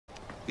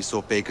He saw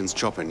Bacon's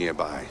chopper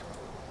nearby.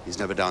 He's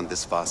never down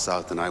this far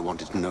south, and I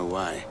wanted to know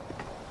why.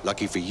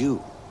 Lucky for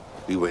you,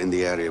 we were in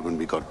the area when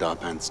we got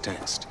Darpan's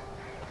text.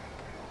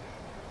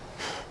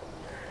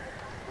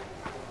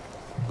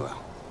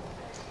 Well,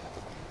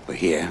 we're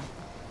here.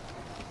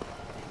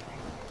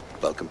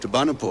 Welcome to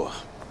Banapur,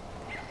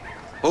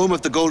 home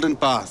of the Golden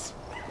Path.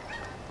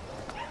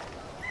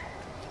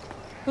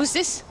 Who's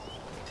this?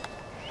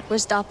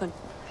 Where's Darpan?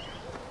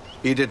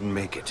 He didn't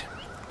make it.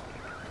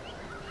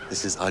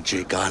 This is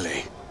Ajay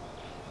Ghale,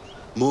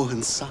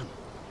 Mohan's son.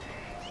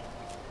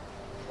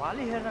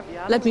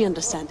 Let me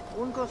understand.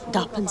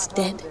 Darpan's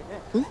dead?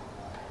 Hmm?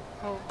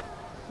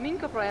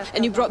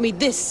 And you brought me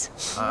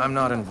this? I'm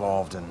not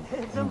involved in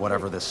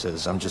whatever this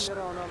is. I'm just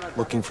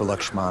looking for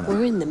Lakshmana.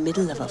 We're in the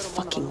middle of a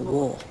fucking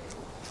war.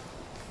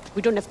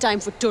 We don't have time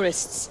for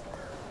tourists.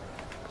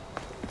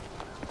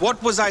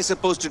 What was I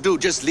supposed to do?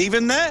 Just leave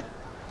him there?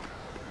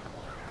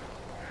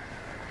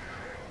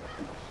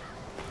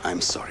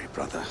 I'm sorry,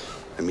 brother.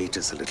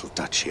 Amita's a little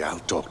touchy. I'll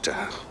talk to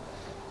her.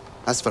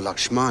 As for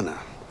Lakshmana,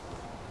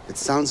 it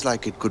sounds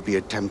like it could be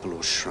a temple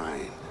or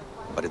shrine.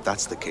 But if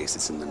that's the case,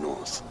 it's in the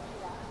north.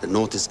 The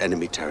north is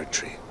enemy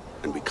territory,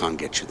 and we can't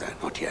get you there,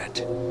 not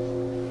yet.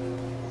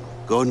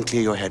 Go and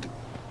clear your head.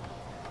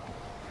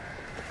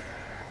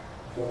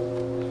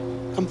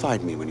 Come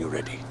find me when you're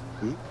ready.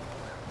 Hmm?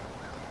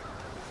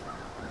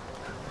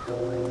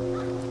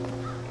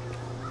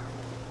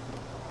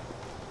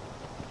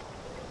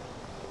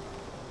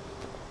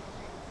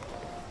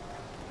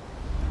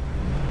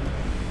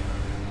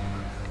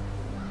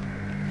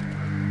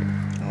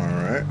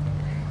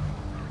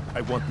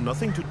 I want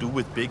nothing to do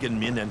with Begin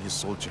Min and his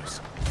soldiers.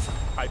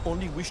 I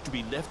only wish to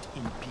be left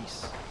in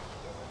peace.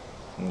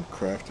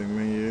 Crafting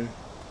menu.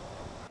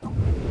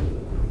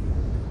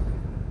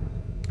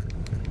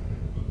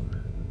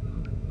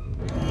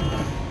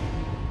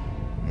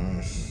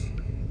 Nice.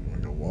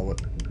 Like a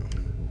wallet.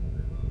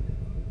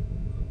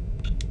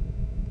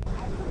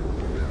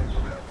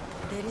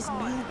 There is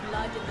new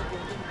blood in the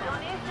Golden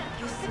Path.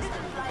 This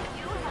system like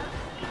you have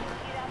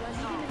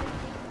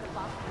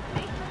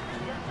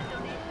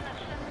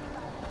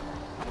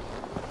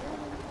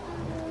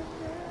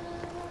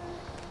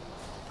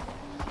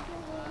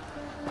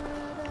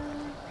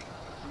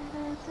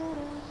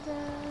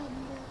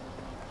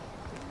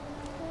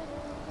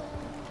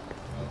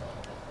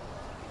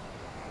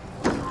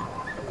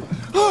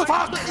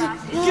Fuck!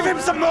 Give him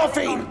some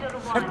morphine!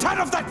 And turn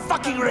off that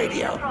fucking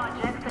radio!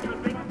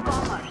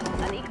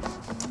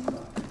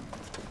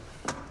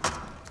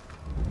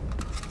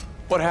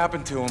 What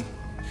happened to him?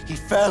 He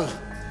fell.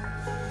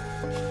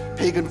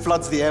 Pagan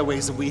floods the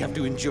airways and we have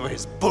to endure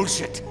his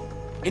bullshit.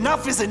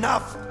 Enough is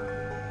enough!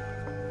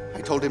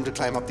 I told him to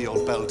climb up the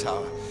old bell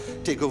tower,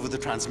 take over the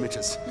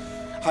transmitters,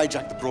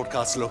 hijack the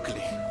broadcasts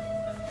locally.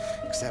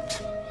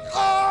 Except...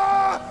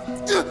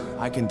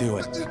 I can do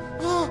it.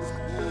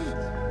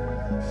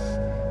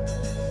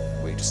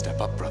 Way to step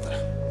up, brother.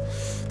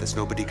 There's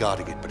nobody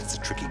guarding it, but it's a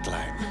tricky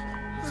climb.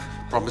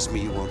 Promise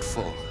me you won't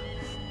fall.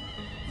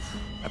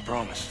 I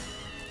promise.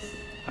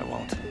 I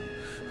won't.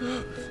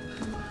 Yeah,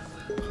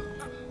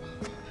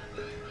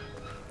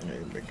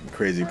 you're making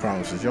crazy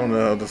promises. You don't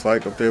know how this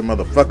like up there,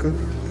 motherfucker.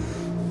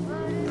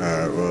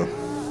 Alright, well.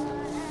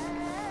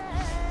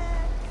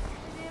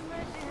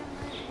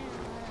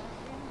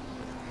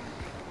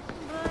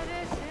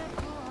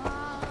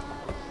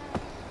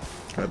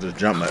 I just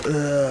jump like,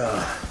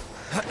 ugh.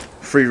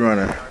 Free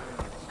runner.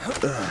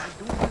 Ugh.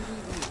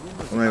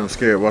 I'm not even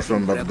scared. Watch what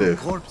I'm about to do.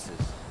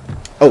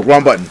 Oh,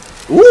 wrong button.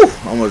 Woo!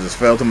 Almost just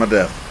fell to my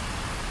death.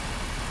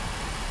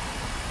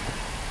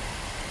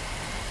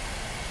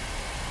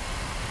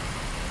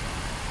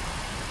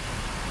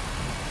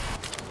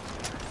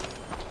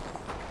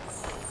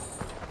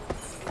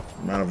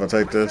 Mind if I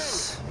take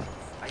this?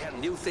 I have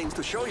new things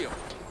to show you.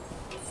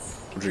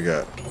 What you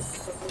got?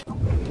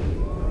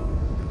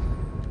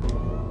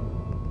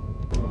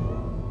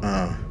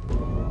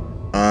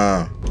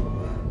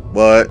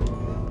 What?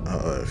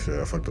 Oh shit,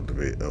 I fucked up the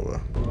beat. Oh well.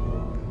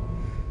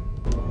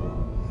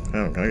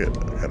 Damn, I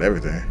got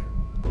everything.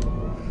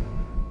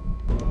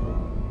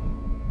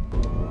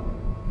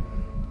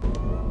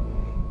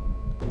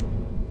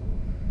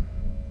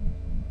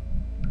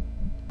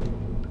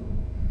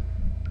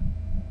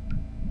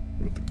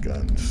 With the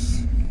guns.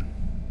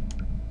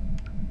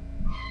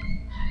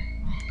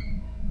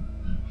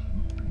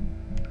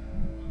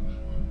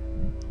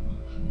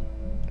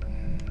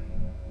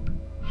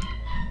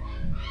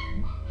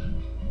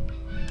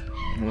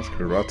 How much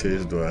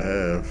karates do I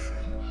have?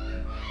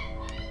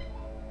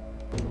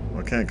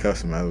 Well, I can't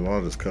customize it.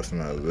 I'll just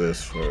customize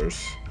this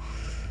first.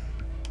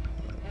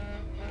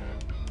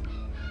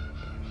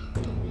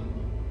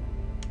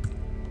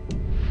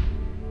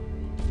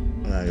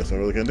 I guess I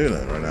really can't do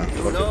that right now.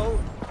 Fuck it.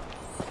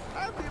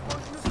 I'll be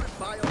emotionless with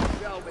bio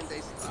well when they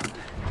start.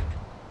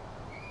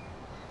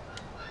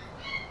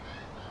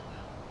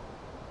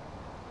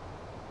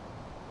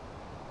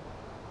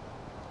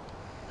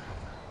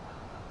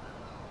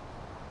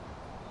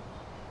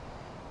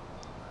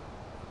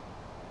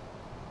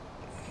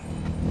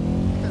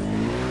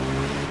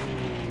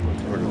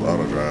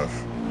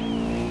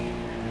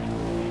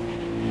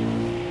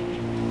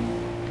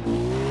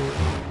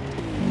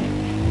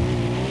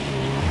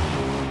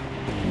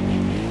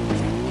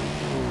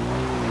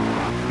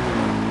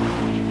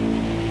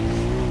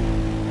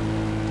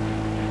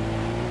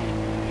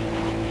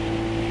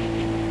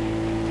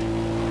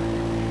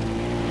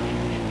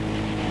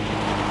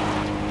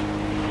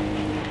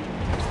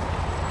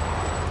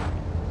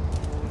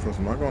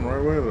 Am I going the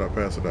right way or did I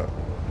pass it up?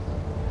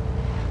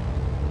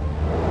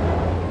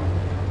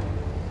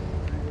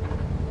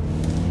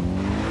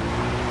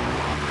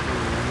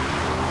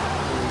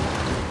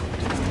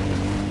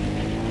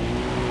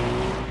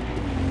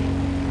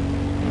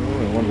 There's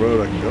only one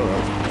road I can go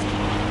out.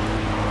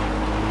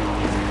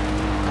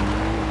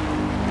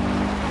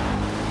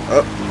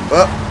 Up,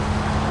 up.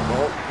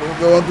 Oh, we'll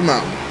go up the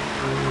mountain.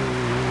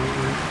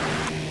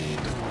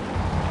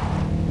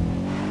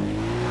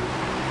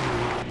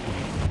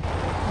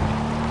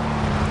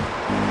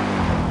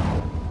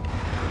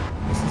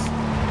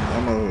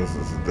 This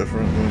is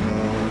different than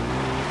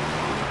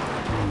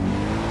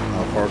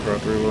how Far Cry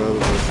 3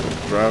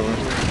 was driving.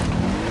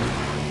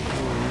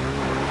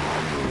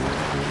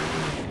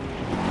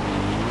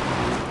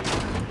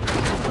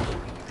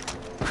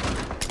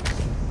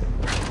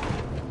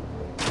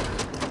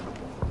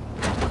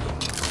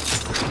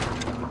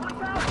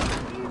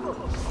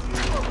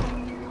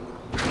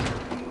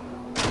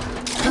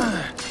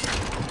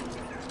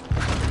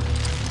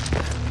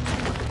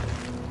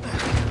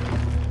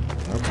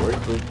 I break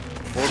the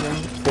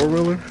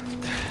four-wheeler?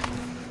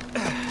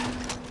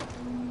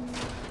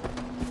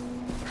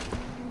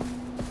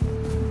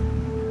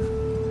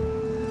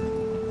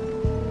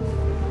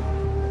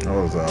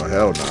 Oh,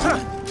 hell no.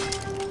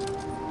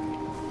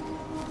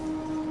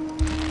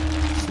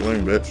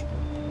 Swing, bitch.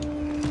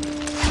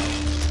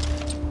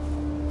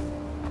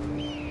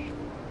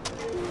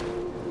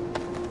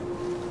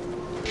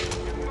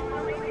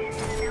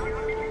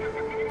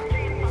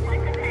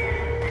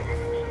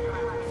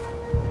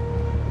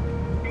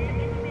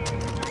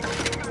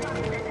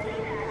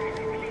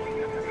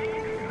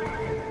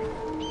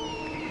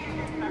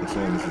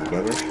 This is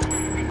better.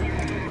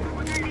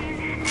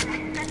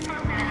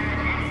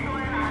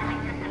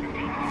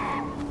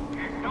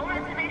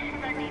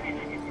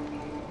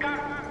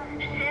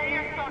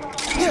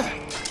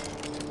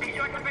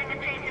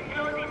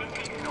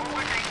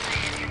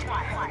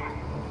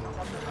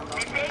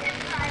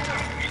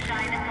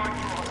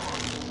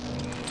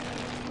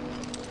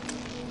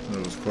 That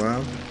was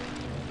Cloud.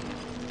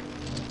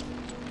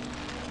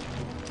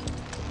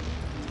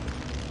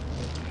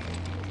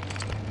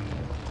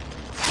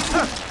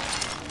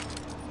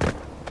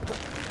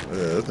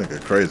 Yeah, this nigga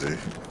crazy. I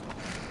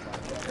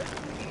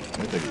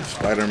think he's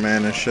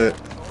Spider-Man and shit.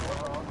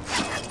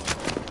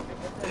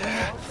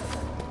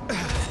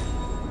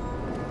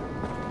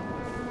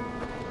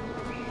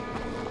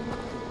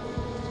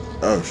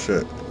 Oh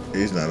shit.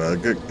 He's not a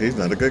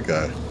good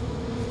guy.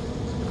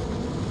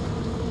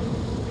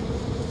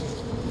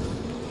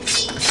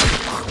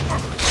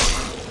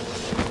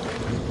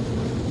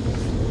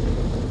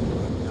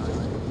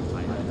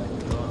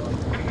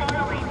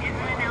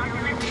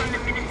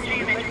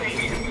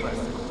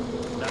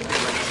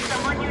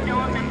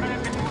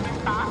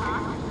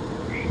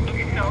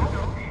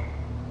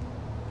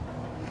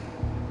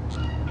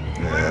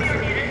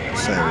 Yeah,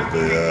 same with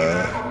the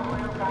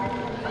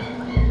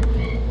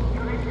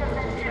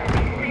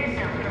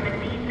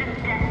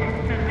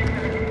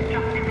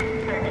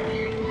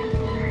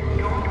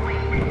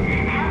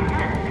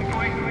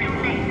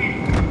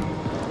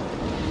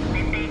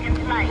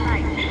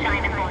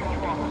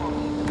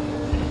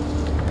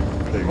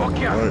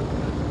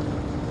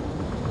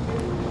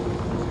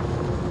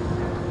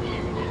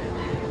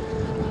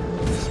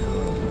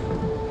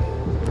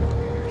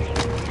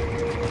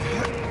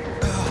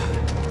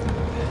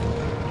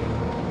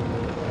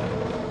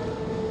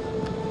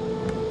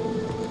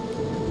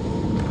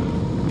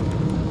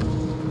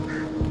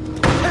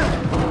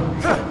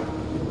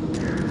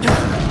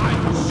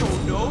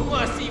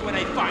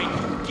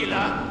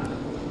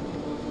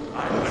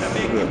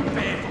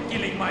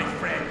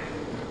Right.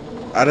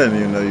 I didn't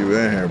even know you were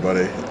in here,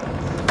 buddy.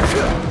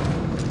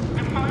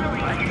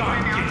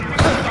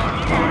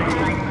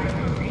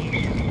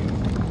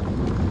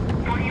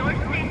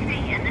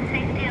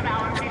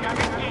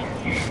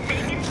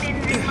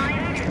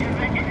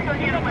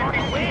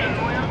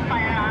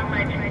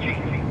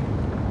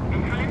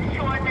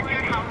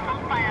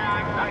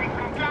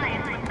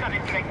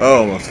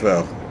 Oh, almost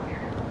fell.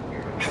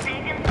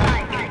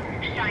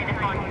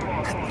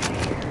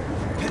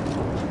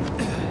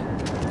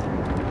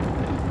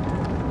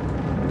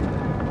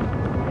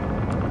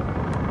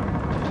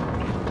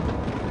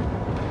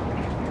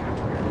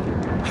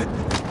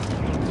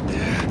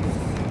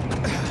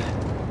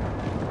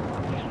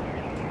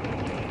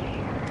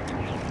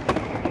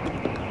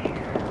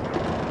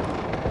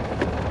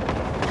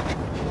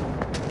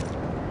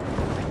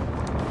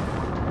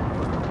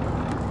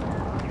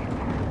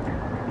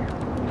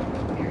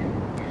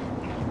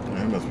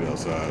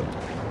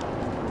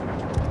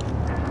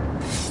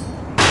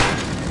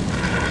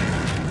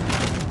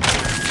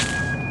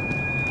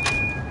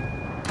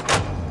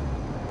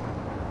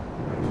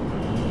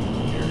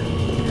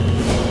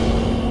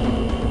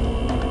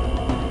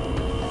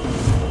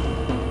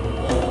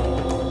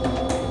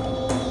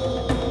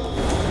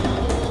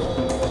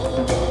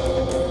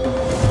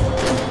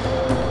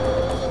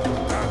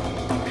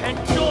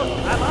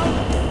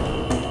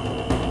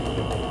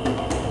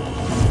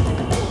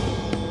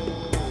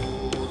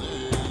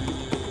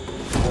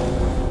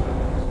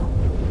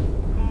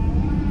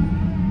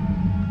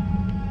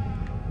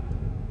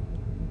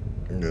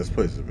 this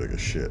place is big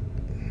as shit.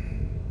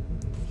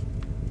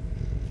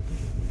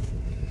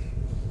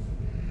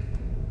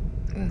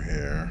 I'm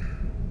here.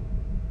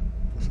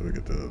 So we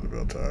get to the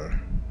bell tower.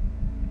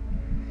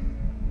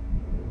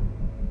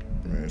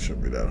 I mean, it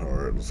shouldn't be that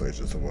hard. Looks like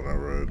just the one I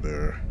rode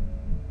there.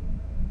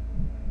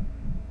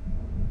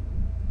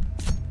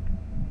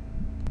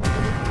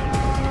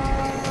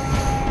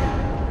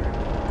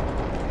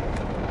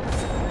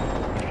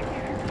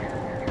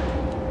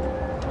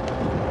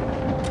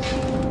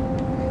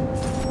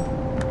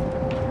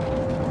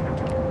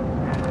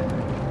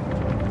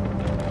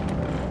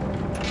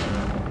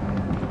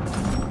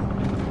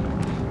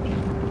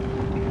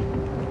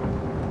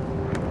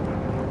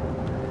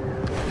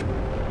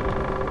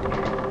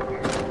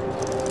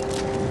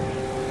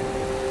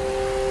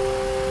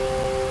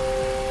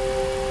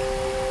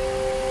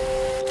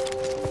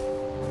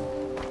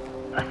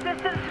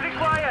 Assistance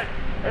required.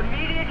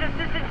 Immediate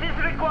assistance is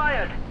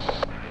required.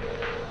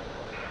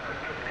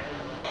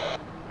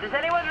 Does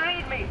anyone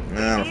read me?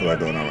 Nah, I don't feel like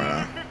doing that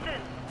right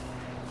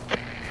now.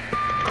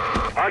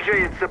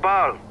 Ajay, it's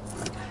Sabal.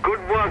 Good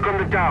work on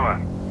the tower.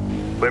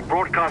 We're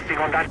broadcasting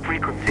on that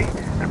frequency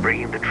and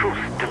bringing the truth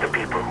to the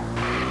people. I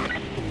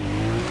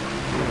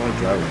want to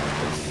drive like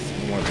this.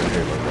 I want to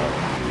hit like that.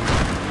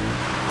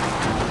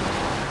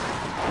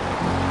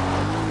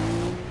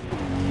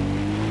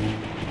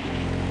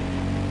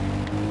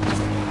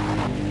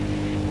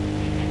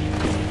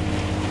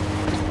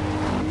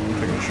 I'm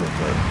taking a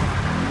shortcut.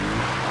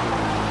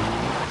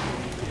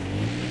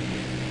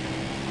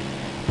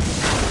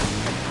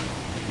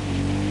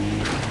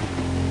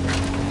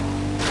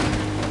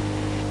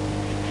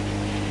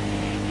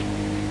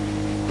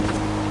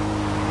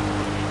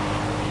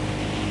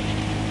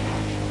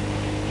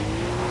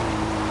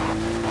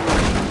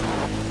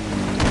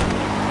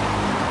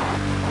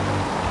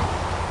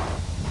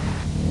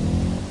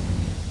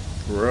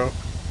 For real?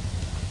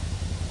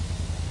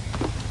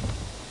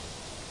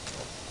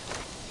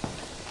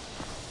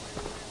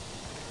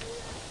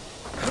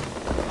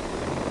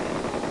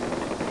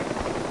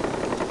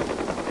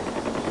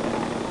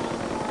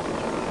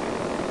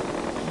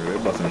 They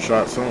busting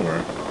shots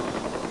somewhere.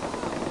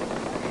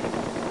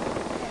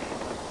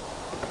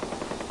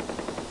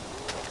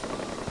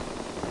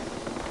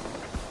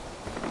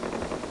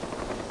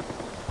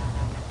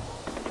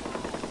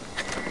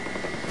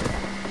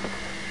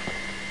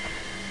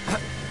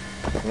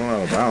 Going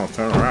out of bounds,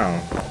 turn around.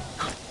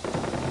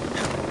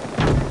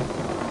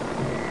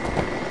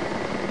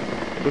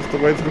 This is the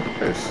way to the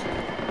place.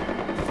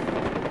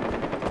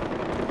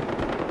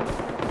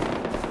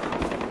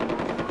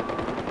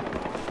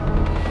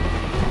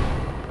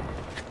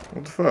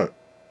 What the fuck?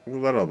 What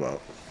was that all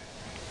about?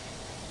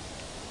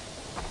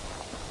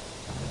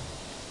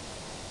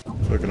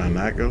 So can I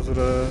not go to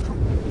the...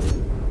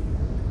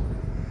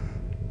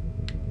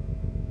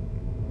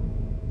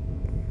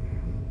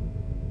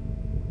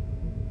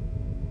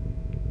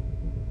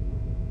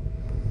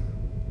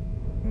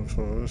 What's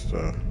all this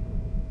stuff?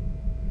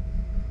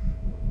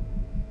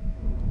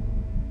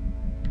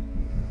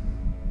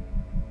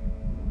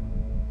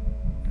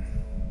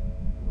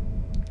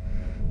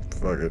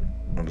 Fuck it.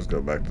 I'll just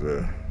go back to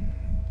the...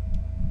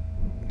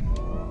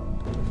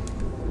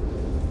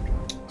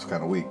 It's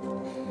kind of weak.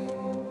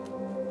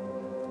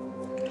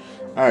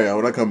 Alright, y'all.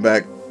 When I come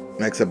back,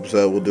 next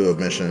episode, we'll do a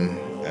mission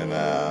and,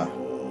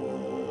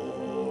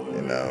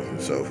 you know, and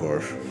so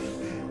forth.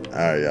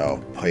 Alright, y'all.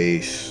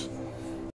 Peace.